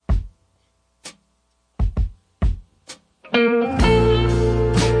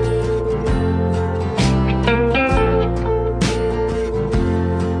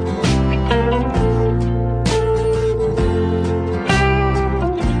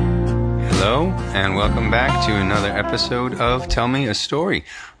Hello, and welcome back to another episode of Tell Me a Story.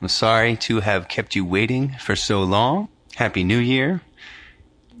 I'm sorry to have kept you waiting for so long. Happy New Year.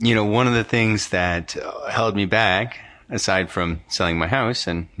 You know, one of the things that held me back, aside from selling my house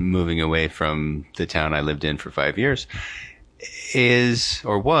and moving away from the town I lived in for 5 years,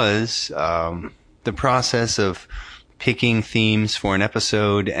 was the process of picking themes for an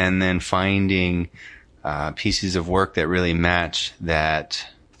episode and then finding pieces of work that really match that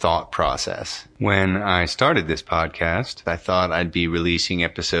thought process. When I started this podcast, I thought I'd be releasing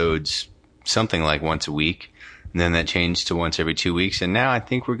episodes something like once a week, and then that changed to once every 2 weeks, and now I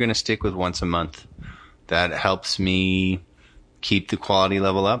think we're going to stick with once a month. That helps me keep the quality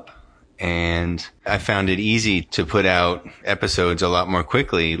level up, and I found it easy to put out episodes a lot more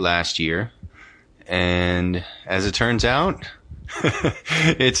quickly last year, and as it turns out,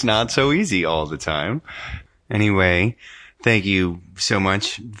 it's not so easy all the time. Anyway, thank you so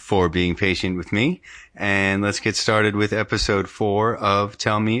much for being patient with me, and let's get started with episode 4 of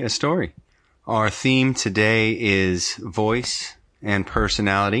Tell Me a Story. Our theme today is voice and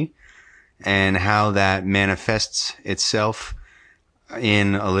personality and how that manifests itself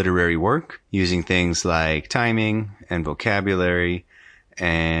in a literary work using things like timing and vocabulary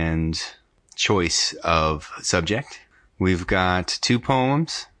and choice of subject. We've got 2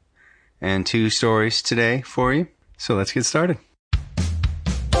 poems and 2 stories today for you. So let's get started.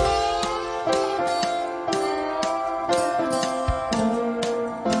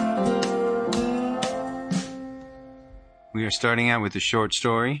 We are starting out with a short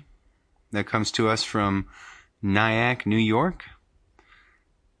story that comes to us from Nyack, New York,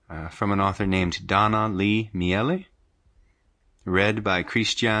 from an author named Donna Lee Miele, read by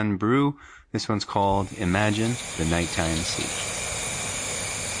Christian Brew. This one's called Imagine the Nighttime Sea.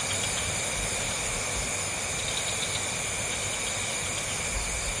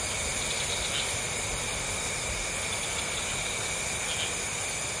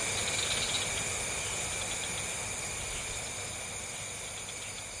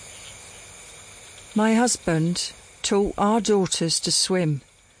 My husband taught our daughters to swim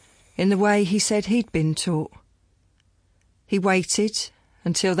in the way he said he'd been taught. He waited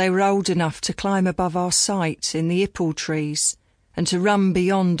until they were old enough to climb above our sight in the ipple trees and to run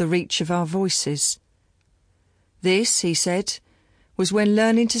beyond the reach of our voices. This, he said, was when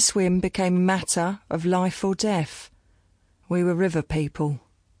learning to swim became a matter of life or death. We were river people.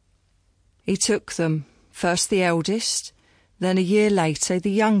 He took them, first the eldest, then a year later the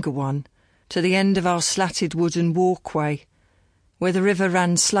younger one, to the end of our slatted wooden walkway, where the river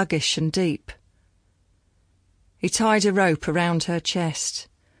ran sluggish and deep. He tied a rope around her chest,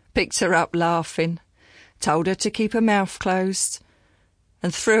 picked her up laughing, told her to keep her mouth closed,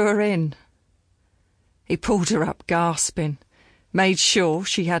 and threw her in. He pulled her up gasping, made sure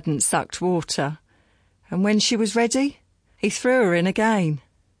she hadn't sucked water, and when she was ready, he threw her in again.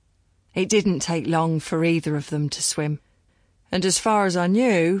 It didn't take long for either of them to swim, and as far as I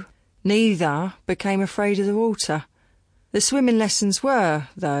knew, neither became afraid of the water. The swimming lessons were,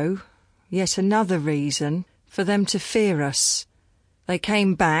 though, yet another reason for them to fear us. They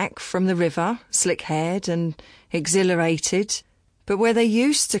came back from the river, slick-haired and exhilarated, but where they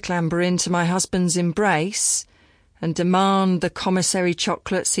used to clamber into my husband's embrace and demand the commissary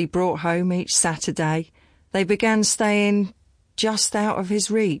chocolates he brought home each Saturday, they began staying just out of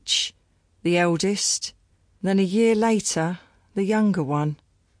his reach, the eldest, then a year later the younger one.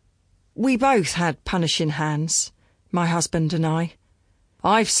 We both had punishing hands, my husband and I.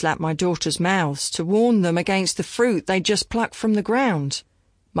 I've slapped my daughters' mouths to warn them against the fruit they just plucked from the ground.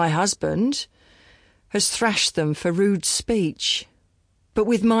 My husband has thrashed them for rude speech. But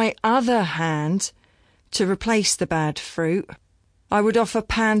with my other hand, to replace the bad fruit, I would offer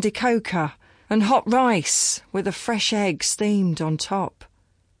pan de coca and hot rice with a fresh egg steamed on top.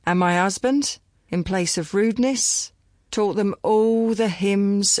 And my husband, in place of rudeness, taught them all the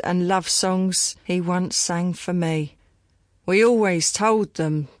hymns and love songs he once sang for me. We always told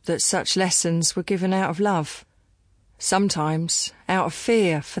them that such lessons were given out of love, sometimes out of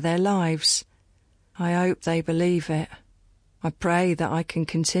fear for their lives. I hope they believe it. I pray that I can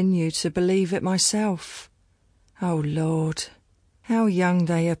continue to believe it myself. Oh Lord, how young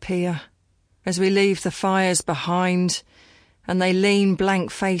they appear, as we leave the fires behind and they lean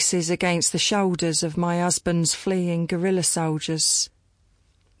blank faces against the shoulders of my husband's fleeing guerrilla soldiers.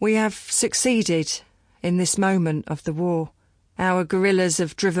 We have succeeded in this moment of the war. Our guerrillas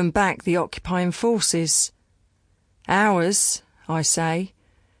have driven back the occupying forces. Ours, I say,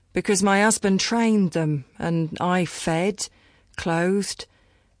 because my husband trained them and I fed, clothed,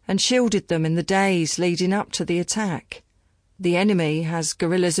 and shielded them in the days leading up to the attack. The enemy has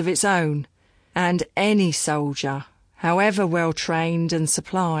guerrillas of its own, And any soldier, however well trained and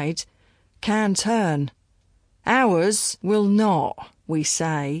supplied, can turn. Ours will not, we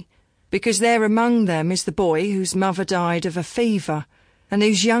say, because there among them is the boy whose mother died of a fever, and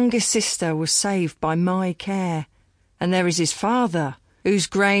whose youngest sister was saved by my care. And there is his father, whose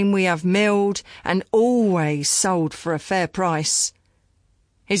grain we have milled and always sold for a fair price.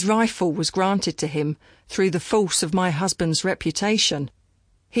 His rifle was granted to him through the force of my husband's reputation.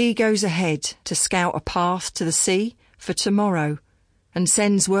 He goes ahead to scout a path to the sea for tomorrow, and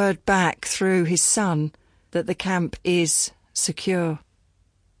sends word back through his son that the camp is secure.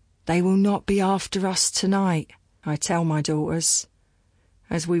 They will not be after us tonight, I tell my daughters,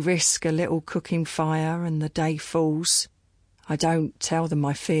 as we risk a little cooking fire and the day falls. I don't tell them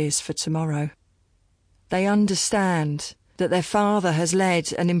my fears for tomorrow. They understand that their father has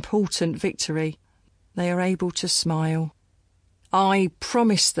led an important victory. They are able to smile. I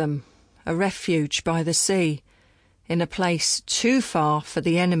promise them a refuge by the sea, in a place too far for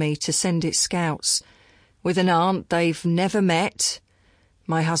the enemy to send its scouts, with an aunt they've never met,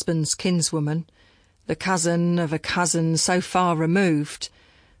 my husband's kinswoman, the cousin of a cousin so far removed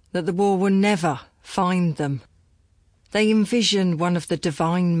that the war will never find them. They envision one of the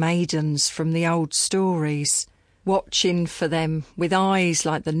divine maidens from the old stories, watching for them with eyes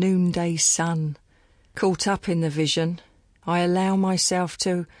like the noonday sun. Caught up in the vision, I allow myself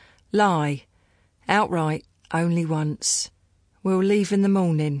to lie outright only once. We'll leave in the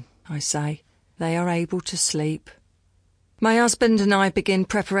morning, I say. They are able to sleep. My husband and I begin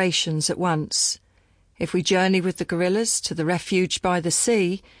preparations at once. If we journey with the guerrillas to the refuge by the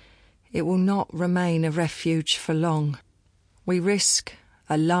sea, it will not remain a refuge for long. We risk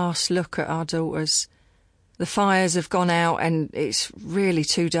a last look at our daughters. The fires have gone out and it's really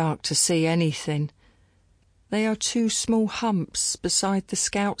too dark to see anything. They are two small humps beside the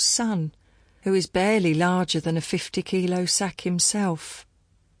scout's son, who is barely larger than a 50-kilo sack himself.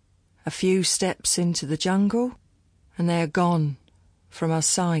 A few steps into the jungle, and they are gone from our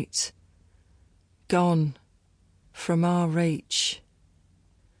sight, gone from our reach.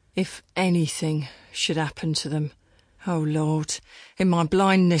 If anything should happen to them, oh Lord, in my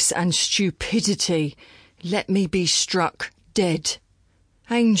blindness and stupidity, let me be struck dead.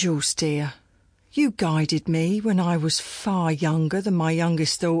 Angels, dear, you guided me when I was far younger than my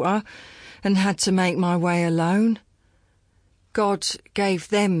youngest daughter and had to make my way alone. God gave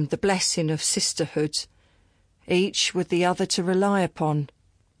them the blessing of sisterhood, each with the other to rely upon.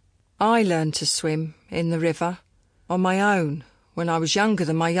 I learned to swim in the river on my own when I was younger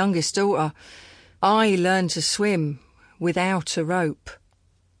than my youngest daughter. I learned to swim without a rope.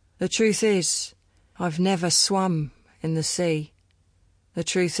 The truth is, I've never swum in the sea. The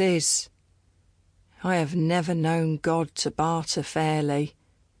truth is, I have never known God to barter fairly.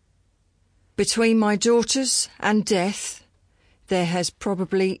 Between my daughters and death, there has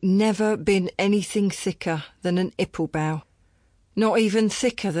probably never been anything thicker than an ipple bough, not even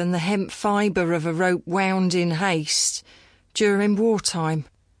thicker than the hemp fibre of a rope wound in haste during wartime.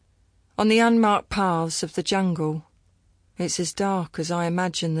 On the unmarked paths of the jungle, it's as dark as I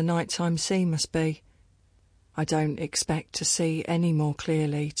imagine the nighttime sea must be. I don't expect to see any more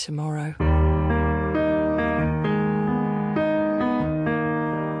clearly tomorrow.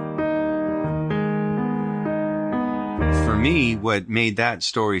 For me, what made that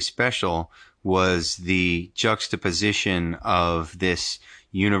story special was the juxtaposition of this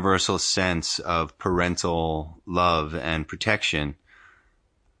universal sense of parental love and protection,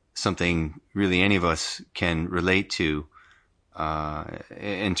 something really any of us can relate to,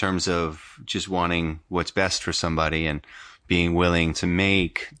 in terms of just wanting what's best for somebody and being willing to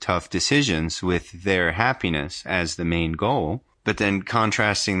make tough decisions with their happiness as the main goal. But then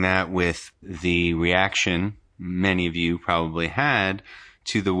contrasting that with the reaction many of you probably had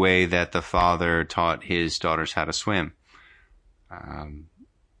to the way that the father taught his daughters how to swim.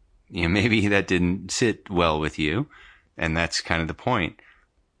 Maybe that didn't sit well with you, and that's kind of the point.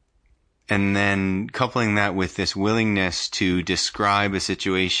 And then coupling that with this willingness to describe a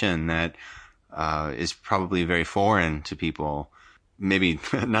situation that is probably very foreign to people, maybe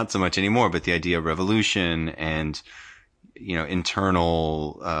not so much anymore, but the idea of revolution and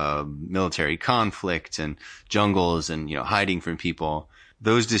internal military conflict and jungles and hiding from people.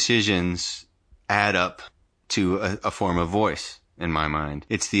 Those decisions add up to a form of voice in my mind.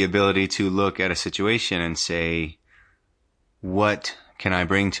 It's the ability to look at a situation and say, what can I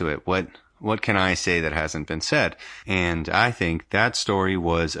bring to it? What can I say that hasn't been said? And I think that story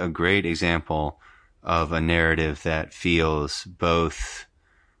was a great example of a narrative that feels both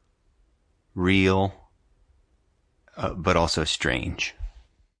real but also strange.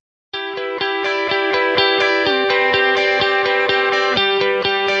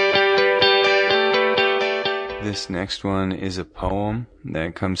 This next one is a poem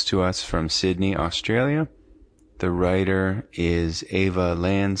that comes to us from Sydney, Australia. The writer is Ava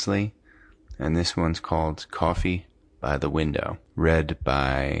Lansley, and this one's called Coffee by the Window, read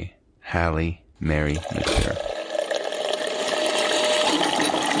by Hallie Mary McClure.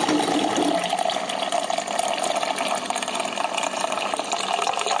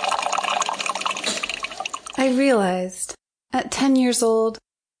 I realized, at 10 years old,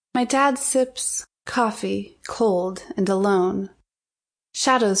 my dad sips coffee cold and alone.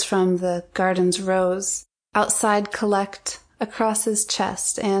 Shadows from the garden's rose outside collect across his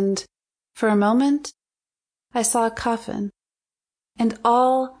chest, and for a moment I saw a coffin, and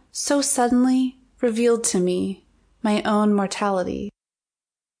all so suddenly revealed to me my own mortality.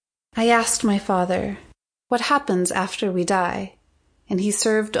 I asked my father, what happens after we die? And he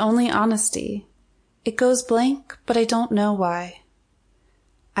served only honesty. It goes blank, but I don't know why.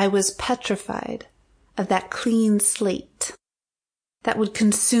 I was petrified of that clean slate that would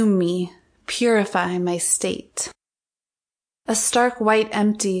consume me, purify my state. A stark white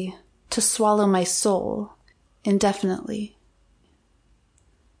empty to swallow my soul indefinitely.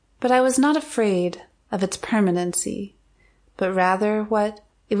 But I was not afraid of its permanency, but rather what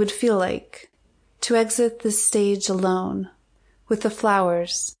it would feel like to exit this stage alone with the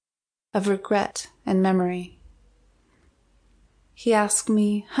flowers of regret and memory. He asked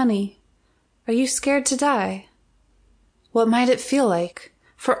me, honey, are you scared to die? What might it feel like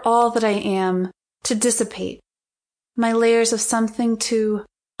for all that I am to dissipate, my layers of something to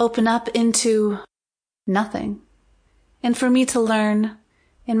open up into nothing, and for me to learn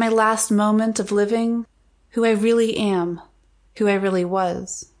in my last moment of living who I really am, who I really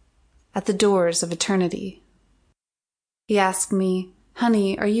was, at the doors of eternity. He asked me,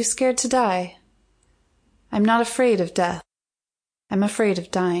 honey, are you scared to die? I'm not afraid of death. I'm afraid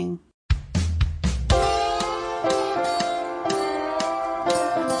of dying.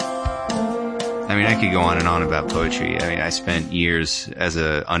 I mean, I could go on and on about poetry. I mean, I spent years as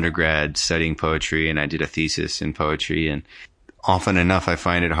an undergrad studying poetry, and I did a thesis in poetry, and often enough I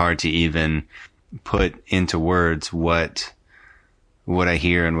find it hard to even put into words what I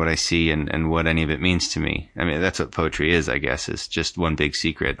hear and what I see and what any of it means to me. I mean, that's what poetry is, I guess. It's just one big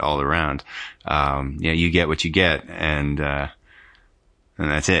secret all around. You get what you get, and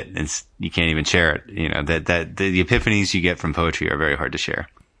that's it. You can't even share it. The epiphanies you get from poetry are very hard to share.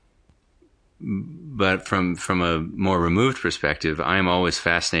 But from a more removed perspective, I'm always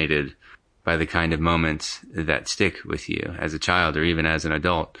fascinated by the kind of moments that stick with you as a child or even as an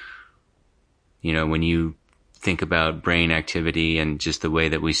adult. When you think about brain activity and just the way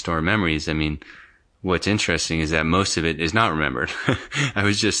that we store memories, I mean, what's interesting is that most of it is not remembered. I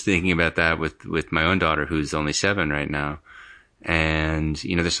was just thinking about that with my own daughter, who's only 7 right now. And,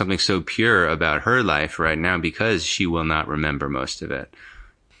 there's something so pure about her life right now because she will not remember most of it.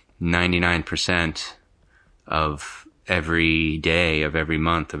 99% of every day, of every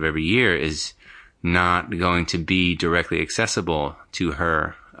month, of every year is not going to be directly accessible to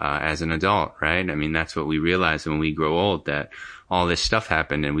her as an adult, right? I mean, that's what we realize when we grow old, that all this stuff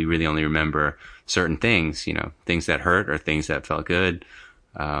happened and we really only remember certain things, things that hurt or things that felt good,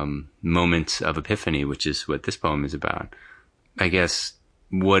 moments of epiphany, which is what this poem is about. I guess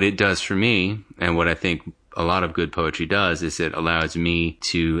what it does for me, and what I think a lot of good poetry does, is it allows me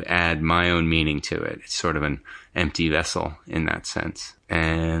to add my own meaning to it. It's sort of an empty vessel in that sense.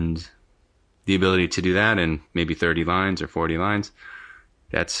 And the ability to do that in maybe 30 lines or 40 lines,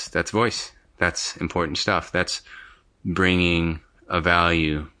 that's voice. That's important stuff. That's bringing a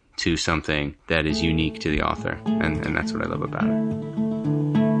value to something that is unique to the author. And that's what I love about it.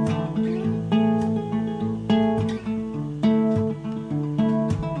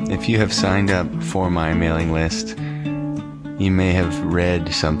 If you have signed up for my mailing list, you may have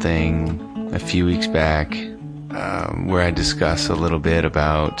read something a few weeks back where I discuss a little bit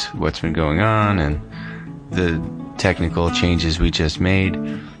about what's been going on and the technical changes we just made.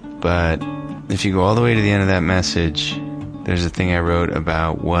 But if you go all the way to the end of that message, there's a thing I wrote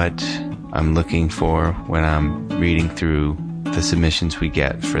about what I'm looking for when I'm reading through the submissions we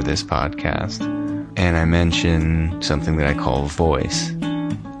get for this podcast. And I mention something that I call voice.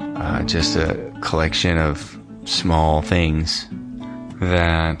 Just a collection of small things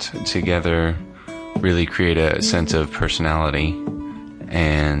that together really create a sense of personality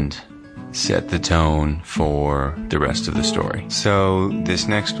and set the tone for the rest of the story. So this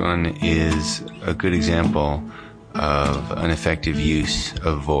next one is a good example of an effective use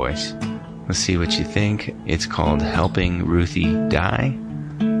of voice. Let's see what you think. It's called Helping Ruthie Die,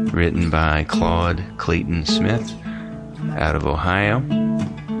 written by Claude Clayton Smith out of Ohio.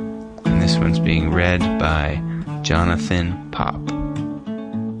 And this one's being read by Jonathan Pop.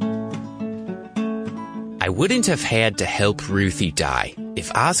 I wouldn't have had to help Ruthie die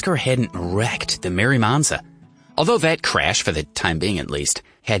if Oscar hadn't wrecked the Mary Monza. Although that crash, for the time being at least,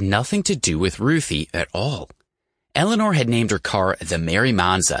 had nothing to do with Ruthie at all. Eleanor had named her car the Mary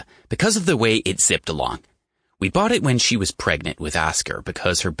Monza because of the way it zipped along. We bought it when she was pregnant with Oscar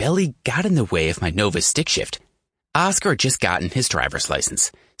because her belly got in the way of my Nova stick shift. Oscar had just gotten his driver's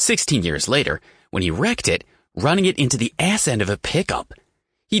license, 16 years later, when he wrecked it, running it into the ass end of a pickup.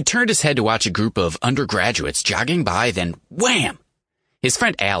 He'd turned his head to watch a group of undergraduates jogging by, then wham! His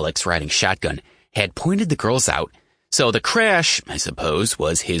friend Alex, riding shotgun, had pointed the girls out, so the crash, I suppose,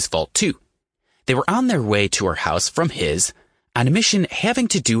 was his fault too. They were on their way to her house from his, on a mission having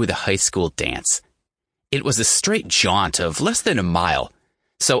to do with a high school dance. It was a straight jaunt of less than a mile,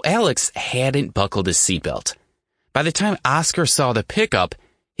 so Alex hadn't buckled his seatbelt. By the time Oscar saw the pickup,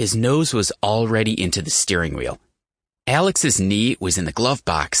 his nose was already into the steering wheel. Alex's knee was in the glove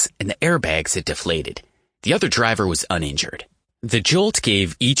box and the airbags had deflated. The other driver was uninjured. The jolt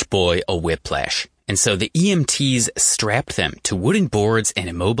gave each boy a whiplash, and so the EMTs strapped them to wooden boards and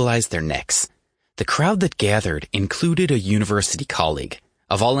immobilized their necks. The crowd that gathered included a university colleague,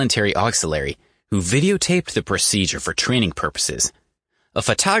 a voluntary auxiliary, who videotaped the procedure for training purposes. A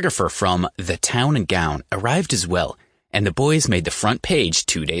photographer from The Town and Gown arrived as well, and the boys made the front page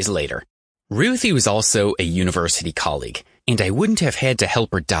 2 days later. Ruthie was also a university colleague, and I wouldn't have had to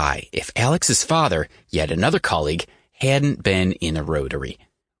help her die if Alex's father, yet another colleague, hadn't been in a rotary.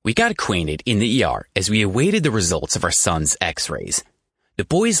 We got acquainted in the ER as we awaited the results of our son's x-rays. The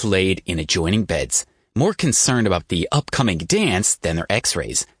boys laid in adjoining beds, more concerned about the upcoming dance than their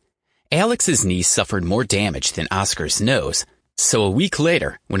x-rays. Alex's knee suffered more damage than Oscar's nose, so a week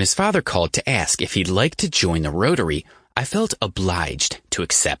later, when his father called to ask if he'd like to join the rotary, I felt obliged to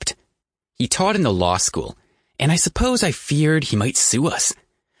accept. He taught in the law school, and I suppose I feared he might sue us.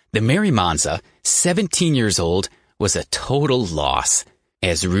 The Mary Monza, 17 years old, was a total loss,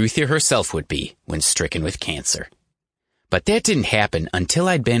 as Ruthie herself would be when stricken with cancer. But that didn't happen until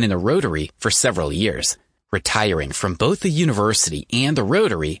I'd been in the rotary for several years, retiring from both the university and the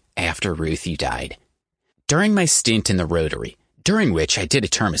rotary after Ruthie died. During my stint in the rotary, during which I did a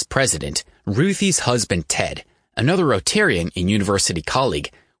term as president, Ruthie's husband Ted, another Rotarian and university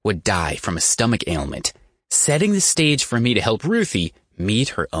colleague, would die from a stomach ailment, setting the stage for me to help Ruthie meet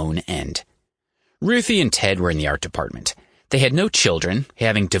her own end. Ruthie and Ted were in the art department. They had no children,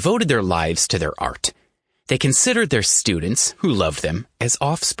 having devoted their lives to their art. They considered their students, who loved them, as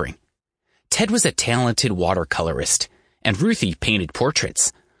offspring. Ted was a talented watercolorist, and Ruthie painted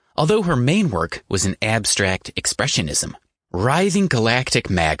portraits, although her main work was in abstract expressionism. Writhing Galactic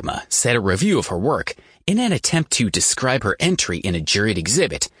Magma said a review of her work in an attempt to describe her entry in a juried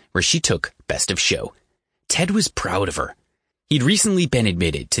exhibit where she took Best of Show. Ted was proud of her. He'd recently been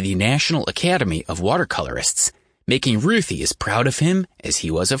admitted to the National Academy of Watercolorists, making Ruthie as proud of him as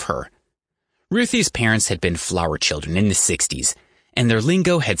he was of her. Ruthie's parents had been flower children in the 60s, and their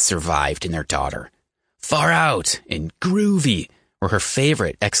lingo had survived in their daughter. Far out and groovy were her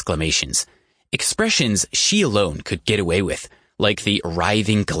favorite exclamations, expressions she alone could get away with, like the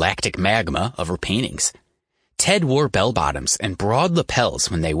writhing galactic magma of her paintings. Ted wore bell-bottoms and broad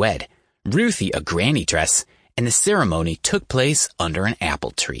lapels when they wed, Ruthie a granny dress, and the ceremony took place under an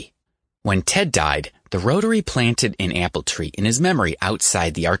apple tree. When Ted died, the Rotary planted an apple tree in his memory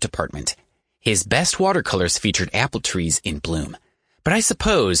outside the art department. His best watercolors featured apple trees in bloom. But I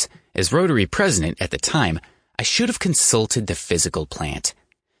suppose, as Rotary president at the time, I should have consulted the physical plant.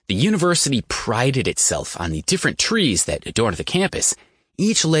 The university prided itself on the different trees that adorned the campus,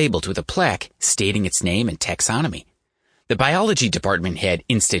 each labeled with a plaque stating its name and taxonomy. The biology department had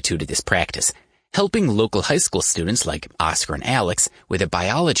instituted this practice, helping local high school students like Oscar and Alex with a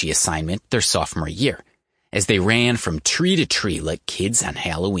biology assignment their sophomore year, as they ran from tree to tree like kids on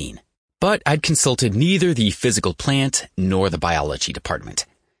Halloween. But I'd consulted neither the physical plant nor the biology department,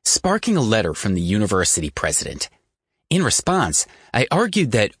 sparking a letter from the university president. In response, I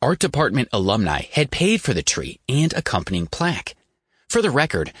argued that art department alumni had paid for the tree and accompanying plaque. For the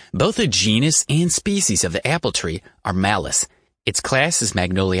record, both the genus and species of the apple tree are Malus. Its class is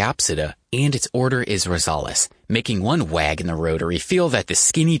Magnoliopsida, and its order is Rosales, making one wag in the Rotary feel that the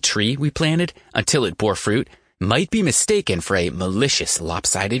skinny tree we planted, until it bore fruit, might be mistaken for a malicious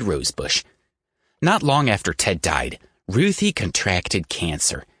lopsided rosebush. Not long after Ted died, Ruthie contracted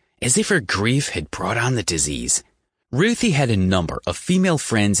cancer, as if her grief had brought on the disease. Ruthie had a number of female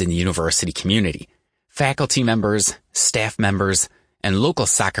friends in the university community, faculty members, staff members, and local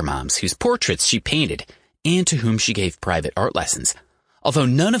soccer moms whose portraits she painted and to whom she gave private art lessons, although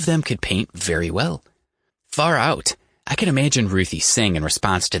none of them could paint very well. Far out. I can imagine Ruthie sing in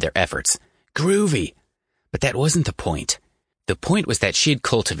response to their efforts. Groovy. But that wasn't the point. The point was that she had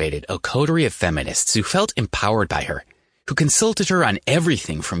cultivated a coterie of feminists who felt empowered by her, who consulted her on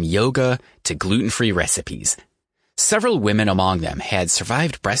everything from yoga to gluten-free recipes. Several women among them had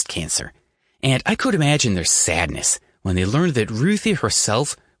survived breast cancer, and I could imagine their sadness when they learned that Ruthie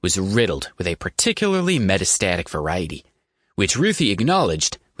herself was riddled with a particularly metastatic variety, which Ruthie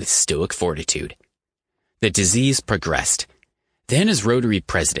acknowledged with stoic fortitude. The disease progressed. Then, as Rotary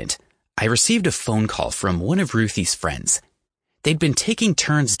president, I received a phone call from one of Ruthie's friends. They'd been taking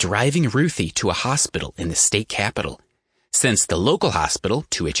turns driving Ruthie to a hospital in the state capital, since the local hospital,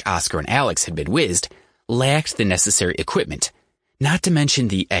 to which Oscar and Alex had been whizzed, lacked the necessary equipment, not to mention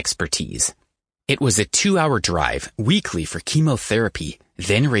the expertise. It was a 2-hour drive weekly for chemotherapy,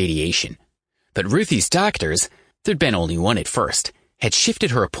 then radiation. But Ruthie's doctors, there'd been only one at first, had shifted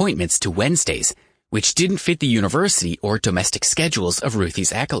her appointments to Wednesdays, which didn't fit the university or domestic schedules of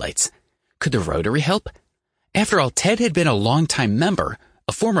Ruthie's acolytes. Could the Rotary help? After all, Ted had been a longtime member,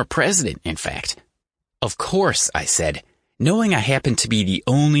 a former president, in fact. Of course, I said, knowing I happened to be the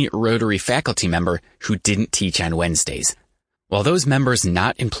only Rotary faculty member who didn't teach on Wednesdays, while those members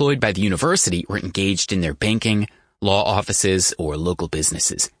not employed by the university were engaged in their banking, law offices, or local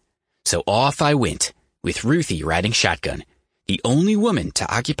businesses. So off I went, with Ruthie riding shotgun, the only woman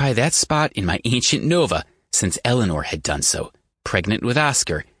to occupy that spot in my ancient Nova since Eleanor had done so, pregnant with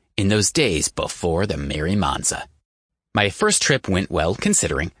Oscar, in those days before the Mary Monza. My first trip went well,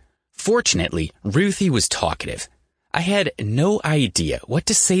 considering. Fortunately, Ruthie was talkative. I had no idea what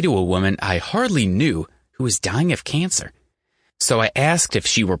to say to a woman I hardly knew who was dying of cancer. So I asked if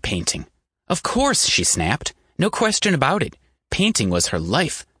she were painting. Of course, she snapped. No question about it. Painting was her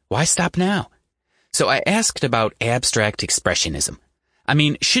life. Why stop now? So I asked about abstract expressionism. I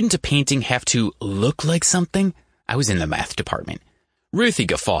mean, shouldn't a painting have to look like something? I was in the math department. Ruthie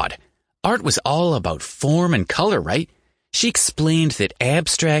guffawed. Art was all about form and color, right? She explained that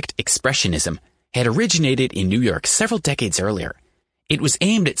abstract expressionism had originated in New York several decades earlier. It was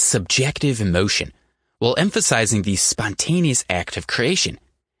aimed at subjective emotion, while emphasizing the spontaneous act of creation.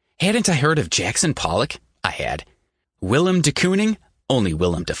 Hadn't I heard of Jackson Pollock? I had. Willem de Kooning? Only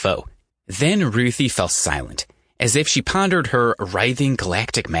Willem Dafoe. Then Ruthie fell silent, as if she pondered her writhing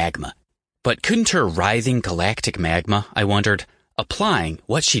galactic magma. But couldn't her writhing galactic magma, I wondered, applying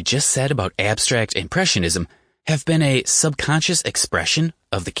what she just said about abstract impressionism, have been a subconscious expression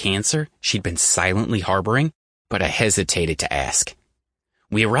of the cancer she'd been silently harboring? But I hesitated to ask.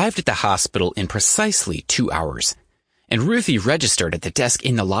 We arrived at the hospital in precisely 2 hours, and Ruthie registered at the desk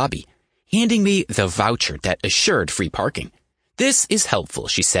in the lobby, handing me the voucher that assured free parking. This is helpful,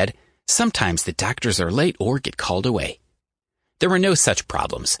 she said. Sometimes the doctors are late or get called away. There were no such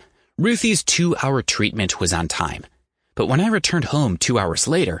problems. Ruthie's 2-hour treatment was on time. But when I returned home 2 hours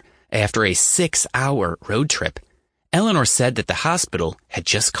later, after a 6-hour road trip, Eleanor said that the hospital had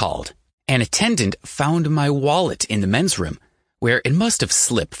just called. An attendant found my wallet in the men's room, where it must have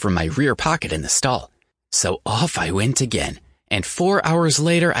slipped from my rear pocket in the stall. So off I went again, and 4 hours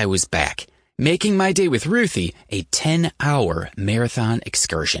later I was back, making my day with Ruthie a 10-hour marathon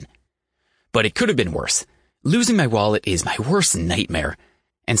excursion. But it could have been worse. Losing my wallet is my worst nightmare,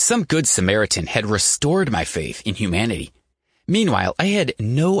 and some good Samaritan had restored my faith in humanity. Meanwhile, I had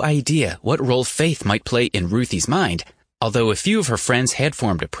no idea what role faith might play in Ruthie's mind, although a few of her friends had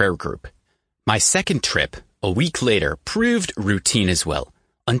formed a prayer group. My second trip, a week later, proved routine as well,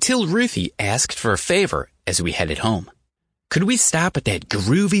 until Ruthie asked for a favor as we headed home. Could we stop at that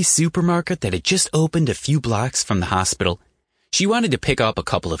groovy supermarket that had just opened a few blocks from the hospital? She wanted to pick up a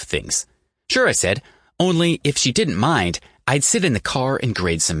couple of things. Sure, I said, only if she didn't mind, I'd sit in the car and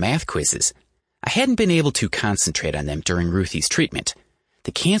grade some math quizzes. I hadn't been able to concentrate on them during Ruthie's treatment.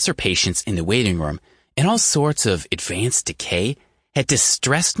 The cancer patients in the waiting room and all sorts of advanced decay had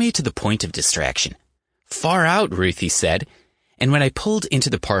distressed me to the point of distraction. Far out, Ruthie said, and when I pulled into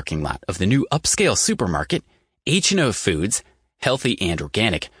the parking lot of the new upscale supermarket, H&O Foods, healthy and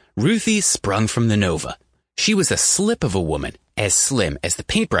organic, Ruthie sprung from the Nova. She was a slip of a woman, as slim as the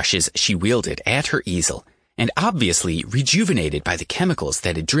paintbrushes she wielded at her easel, and obviously rejuvenated by the chemicals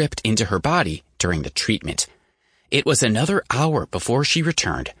that had dripped into her body during the treatment. It was another hour before she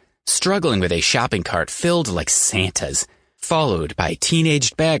returned, struggling with a shopping cart filled like Santa's, followed by a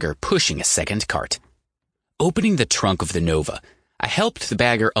teenaged bagger pushing a second cart. Opening the trunk of the Nova, I helped the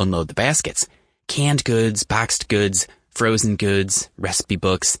bagger unload the baskets. Canned goods, boxed goods, frozen goods, recipe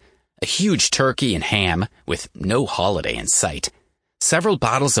books, a huge turkey and ham with no holiday in sight, several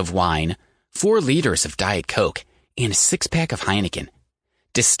bottles of wine, 4 liters of Diet Coke, and a 6-pack of Heineken.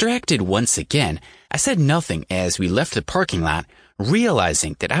 Distracted once again, I said nothing as we left the parking lot,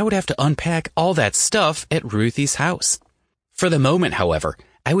 realizing that I would have to unpack all that stuff at Ruthie's house. For the moment, however,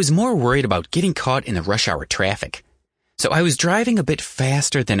 I was more worried about getting caught in the rush hour traffic. So I was driving a bit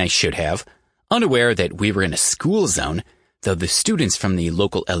faster than I should have, unaware that we were in a school zone, though the students from the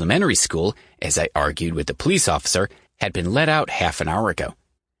local elementary school, as I argued with the police officer, had been let out half an hour ago.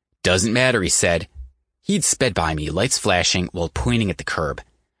 "Doesn't matter," he said. He'd sped by me, lights flashing while pointing at the curb.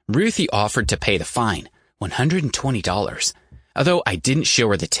 Ruthie offered to pay the fine, $120, although I didn't show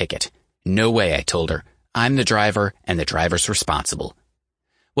her the ticket. "No way," I told her. "I'm the driver, and the driver's responsible."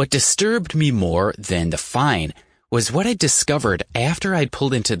 What disturbed me more than the fine was what I discovered after I'd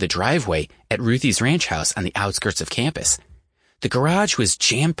pulled into the driveway at Ruthie's ranch house on the outskirts of campus. The garage was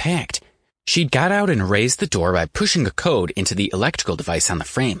jam-packed. She'd got out and raised the door by pushing a code into the electrical device on the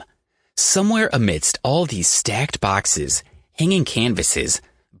frame. Somewhere amidst all these stacked boxes, hanging canvases,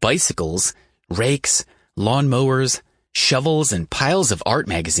 bicycles, rakes, lawnmowers, shovels, and piles of art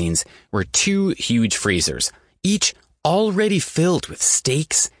magazines were 2 huge freezers, each already filled with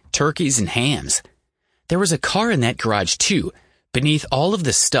steaks, turkeys, and hams. There was a car in that garage too, beneath all of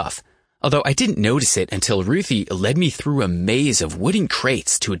the stuff, although I didn't notice it until Ruthie led me through a maze of wooden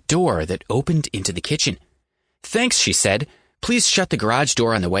crates to a door that opened into the kitchen. "Thanks," she said. "Please shut the garage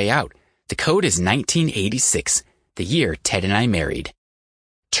door on the way out. The code is 1986, the year Ted and I married."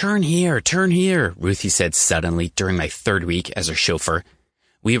 Turn here," Ruthie said suddenly during my 3rd week as her chauffeur.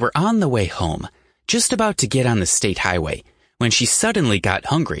 We were on the way home, just about to get on the state highway, when she suddenly got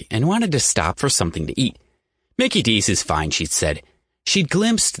hungry and wanted to stop for something to eat. "Mickey D's is fine," she'd said. She'd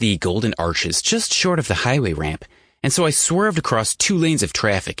glimpsed the golden arches just short of the highway ramp, and so I swerved across 2 lanes of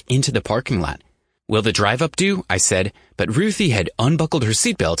traffic into the parking lot. "Will the drive-up do?" I said, but Ruthie had unbuckled her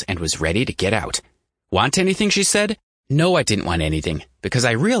seatbelt and was ready to get out. "Want anything?" she said. No, I didn't want anything, because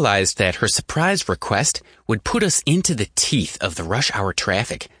I realized that her surprise request would put us into the teeth of the rush hour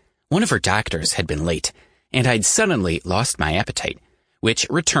traffic. One of her doctors had been late, and I'd suddenly lost my appetite, which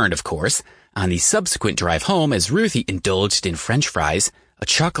returned, of course, on the subsequent drive home as Ruthie indulged in French fries, a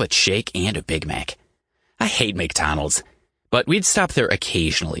chocolate shake, and a Big Mac. I hate McDonald's, but we'd stop there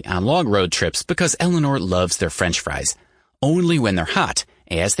occasionally on long road trips because Eleanor loves their French fries, only when they're hot,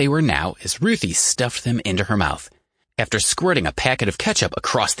 as they were now as Ruthie stuffed them into her mouth, after squirting a packet of ketchup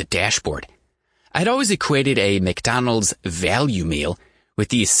across the dashboard. I'd always equated a McDonald's value meal with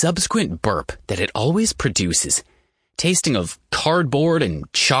the subsequent burp that it always produces, tasting of cardboard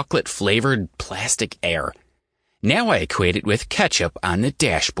and chocolate-flavored plastic air. Now I equate it with ketchup on the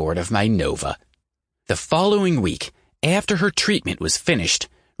dashboard of my Nova. The following week, after her treatment was finished,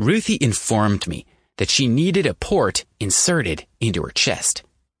 Ruthie informed me that she needed a port inserted into her chest.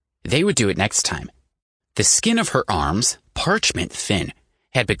 They would do it next time. The skin of her arms, parchment thin,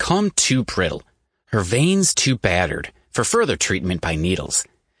 had become too brittle, her veins too battered for further treatment by needles.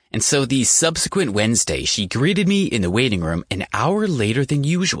 And so the subsequent Wednesday, she greeted me in the waiting room an hour later than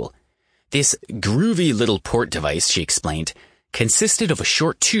usual. This groovy little port device, she explained, consisted of a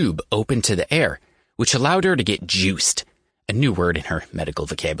short tube open to the air, which allowed her to get juiced, a new word in her medical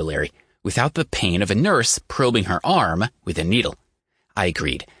vocabulary, without the pain of a nurse probing her arm with a needle. I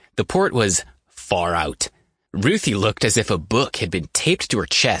agreed. The port was far out. Ruthie looked as if a book had been taped to her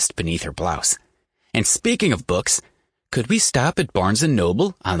chest beneath her blouse. And speaking of books, could we stop at Barnes &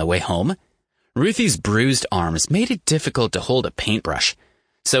 Noble on the way home? Ruthie's bruised arms made it difficult to hold a paintbrush,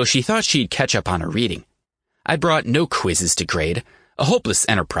 so she thought she'd catch up on her reading. I brought no quizzes to grade, a hopeless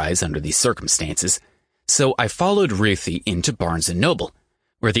enterprise under these circumstances, so I followed Ruthie into Barnes & Noble,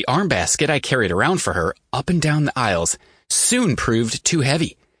 where the arm basket I carried around for her up and down the aisles soon proved too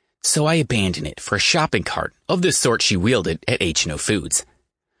heavy, so I abandoned it for a shopping cart of the sort she wielded at H&O Foods.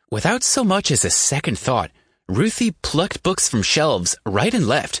 Without so much as a second thought, Ruthie plucked books from shelves right and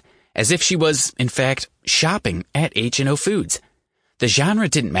left, as if she was, in fact, shopping at H&O Foods. The genre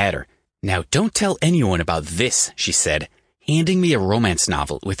didn't matter. "Now don't tell anyone about this," she said, handing me a romance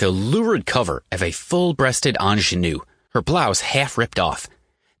novel with a lurid cover of a full-breasted ingenue, her blouse half ripped off.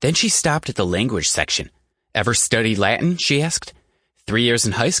 Then she stopped at the language section. "Ever studied Latin?" she asked. 3 years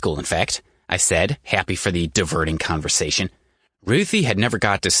in high school, in fact, I said, happy for the diverting conversation. Ruthie had never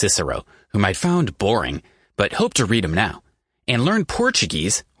got to Cicero, whom I'd found boring, but hoped to read him now, and learned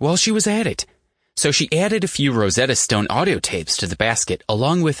Portuguese while she was at it. So she added a few Rosetta Stone audio tapes to the basket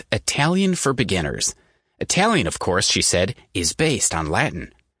along with Italian for Beginners. Italian, of course, she said, is based on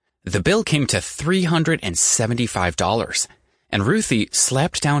Latin. The bill came to $375, and Ruthie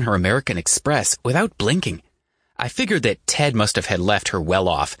slapped down her American Express without blinking. I figured that Ted must have had left her well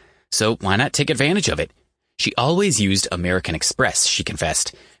off, so why not take advantage of it? She always used American Express, she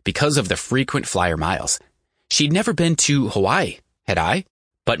confessed, because of the frequent flyer miles. She'd never been to Hawaii, had I?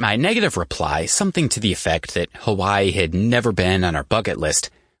 But my negative reply, something to the effect that Hawaii had never been on our bucket list,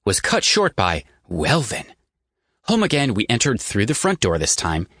 was cut short by, well then. Home again, we entered through the front door this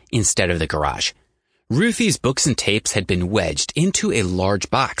time, instead of the garage. Ruthie's books and tapes had been wedged into a large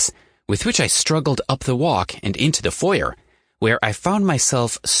box, with which I struggled up the walk and into the foyer, where I found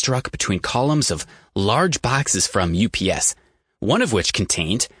myself struck between columns of large boxes from UPS, one of which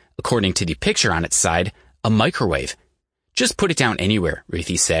contained, according to the picture on its side, a microwave. Just put it down anywhere,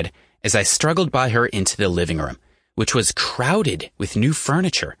 Ruthie said, as I struggled by her into the living room, which was crowded with new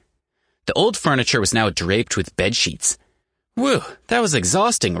furniture. The old furniture was now draped with bed sheets. Whew, that was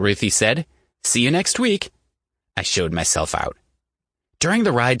exhausting, Ruthie said. See you next week. I showed myself out. During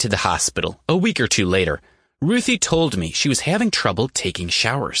the ride to the hospital, a week or two later, Ruthie told me she was having trouble taking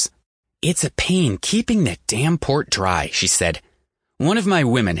showers. It's a pain keeping that damn port dry, she said. One of my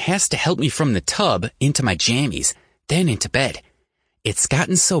women has to help me from the tub into my jammies, then into bed. It's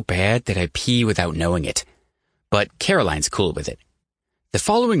gotten so bad that I pee without knowing it. But Caroline's cool with it. The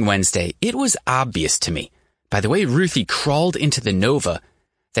following Wednesday, it was obvious to me, by the way Ruthie crawled into the Nova,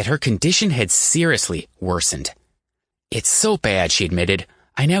 that her condition had seriously worsened. It's so bad, she admitted,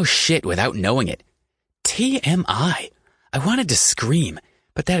 I now shit without knowing it. TMI. I wanted to scream,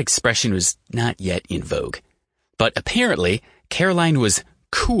 but that expression was not yet in vogue. But apparently, Caroline was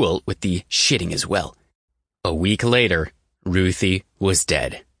cool with the shitting as well. A week later, Ruthie was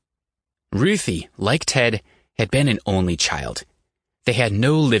dead. Ruthie, like Ted, had been an only child. They had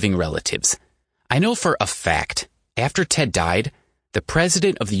no living relatives. I know for a fact, after Ted died, the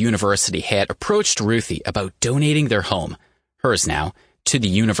president of the university had approached Ruthie about donating their home, hers now, to the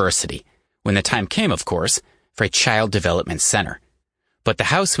university, when the time came, of course, for a child development center. But the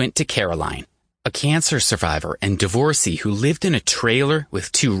house went to Caroline, a cancer survivor and divorcee who lived in a trailer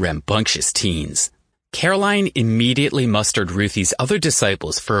with two rambunctious teens. Caroline immediately mustered Ruthie's other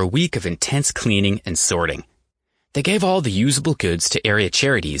disciples for a week of intense cleaning and sorting. They gave all the usable goods to area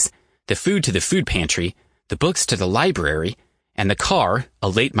charities, the food to the food pantry, the books to the library, and the car, a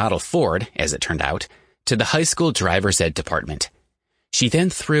late model Ford, as it turned out, to the high school driver's ed department. She then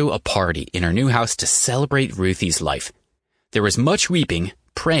threw a party in her new house to celebrate Ruthie's life. There was much weeping,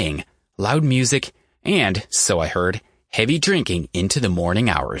 praying, loud music, and, so I heard, heavy drinking into the morning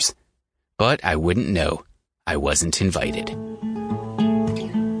hours. But I wouldn't know. I wasn't invited.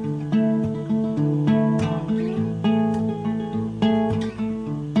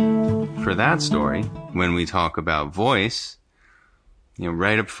 For that story, when we talk about voice,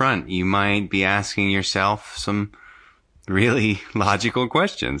 right up front, you might be asking yourself some really logical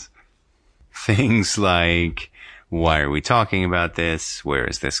questions. Things like, why are we talking about this? Where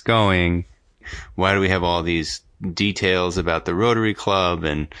is this going? Why do we have all these details about the Rotary Club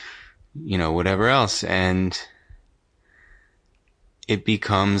and, whatever else? And it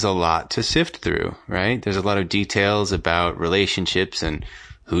becomes a lot to sift through, right? There's a lot of details about relationships and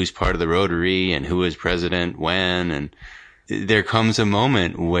who's part of the Rotary and who is president when, and there comes a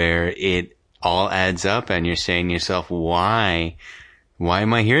moment where it all adds up and you're saying to yourself, why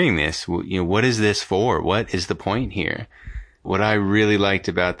am I hearing this? What is this for? What is the point here? What I really liked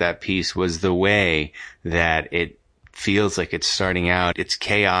about that piece was the way that it feels like it's starting out. It's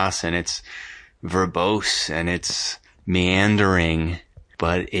chaos and it's verbose and it's meandering,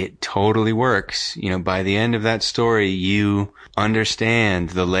 but it totally works. By the end of that story, you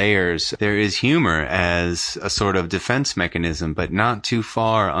understand the layers. There is humor as a sort of defense mechanism, but not too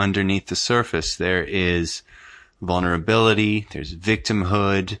far underneath the surface. There is vulnerability, there's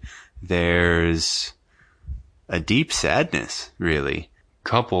victimhood, there's a deep sadness, really,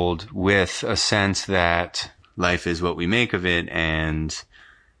 coupled with a sense that life is what we make of it, and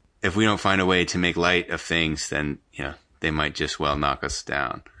if we don't find a way to make light of things, then, they might just well knock us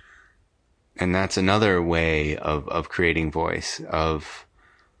down. And that's another way of creating voice, of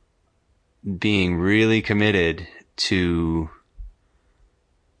being really committed to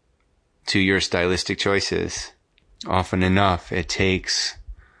your stylistic choices. Often enough, it takes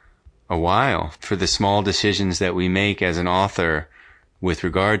a while for the small decisions that we make as an author with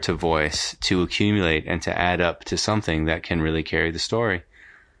regard to voice to accumulate and to add up to something that can really carry the story.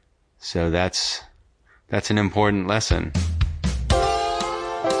 So that's an important lesson.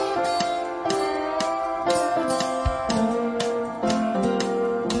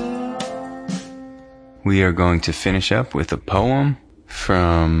 We are going to finish up with a poem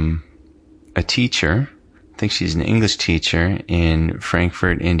from a teacher. I think she's an English teacher in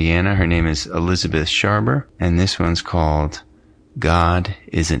Frankfort, Indiana. Her name is Elizabeth Sharber, and this one's called God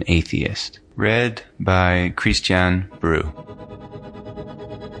is an Atheist. Read by Christian Bru.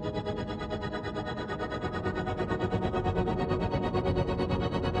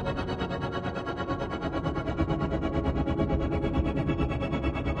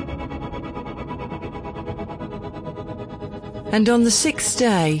 And on the sixth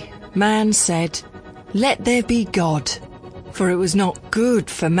day, man said, "Let there be God," for it was not good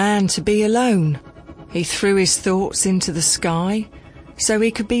for man to be alone. He threw his thoughts into the sky, so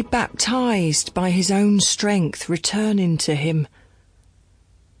he could be baptized by his own strength returning to him.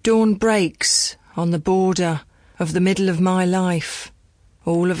 Dawn breaks on the border of the middle of my life.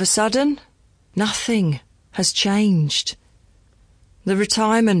 All of a sudden, nothing has changed. The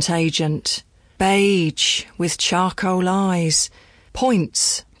retirement agent, beige with charcoal eyes,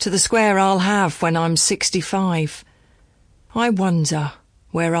 points to the square I'll have when I'm 65. I wonder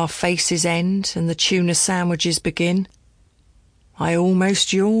where our faces end and the tuna sandwiches begin. I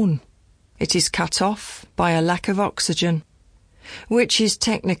almost yawn. It is cut off by a lack of oxygen, which is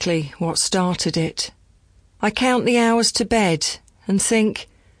technically what started it. I count the hours to bed and think,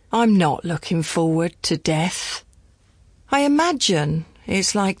 I'm not looking forward to death. I imagine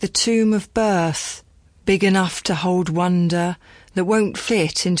it's like the tomb of birth, big enough to hold wonder that won't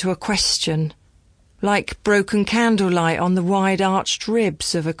fit into a question, like broken candlelight on the wide-arched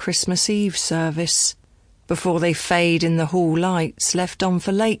ribs of a Christmas Eve service, before they fade in the hall lights left on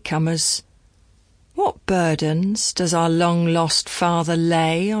for latecomers. What burdens does our long-lost father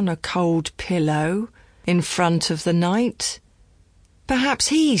lay on a cold pillow in front of the night? Perhaps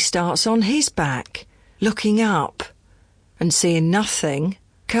he starts on his back, looking up, and seeing nothing,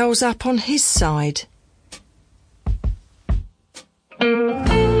 curls up on his side.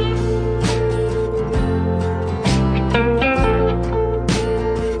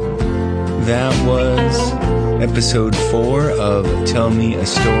 That was episode 4 of Tell Me a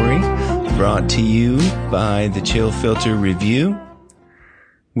Story, brought to you by the Chill Filter Review.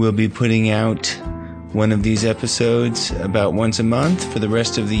 We'll be putting out one of these episodes about once a month for the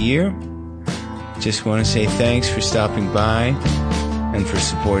rest of the year. Just want to say thanks for stopping by and for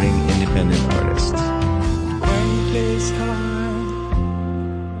supporting independent artists. Wait this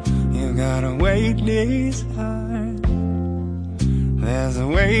hard. You gotta wait this hard. There's a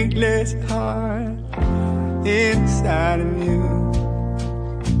weightless heart inside of you.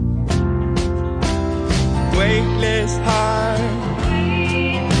 Weightless heart.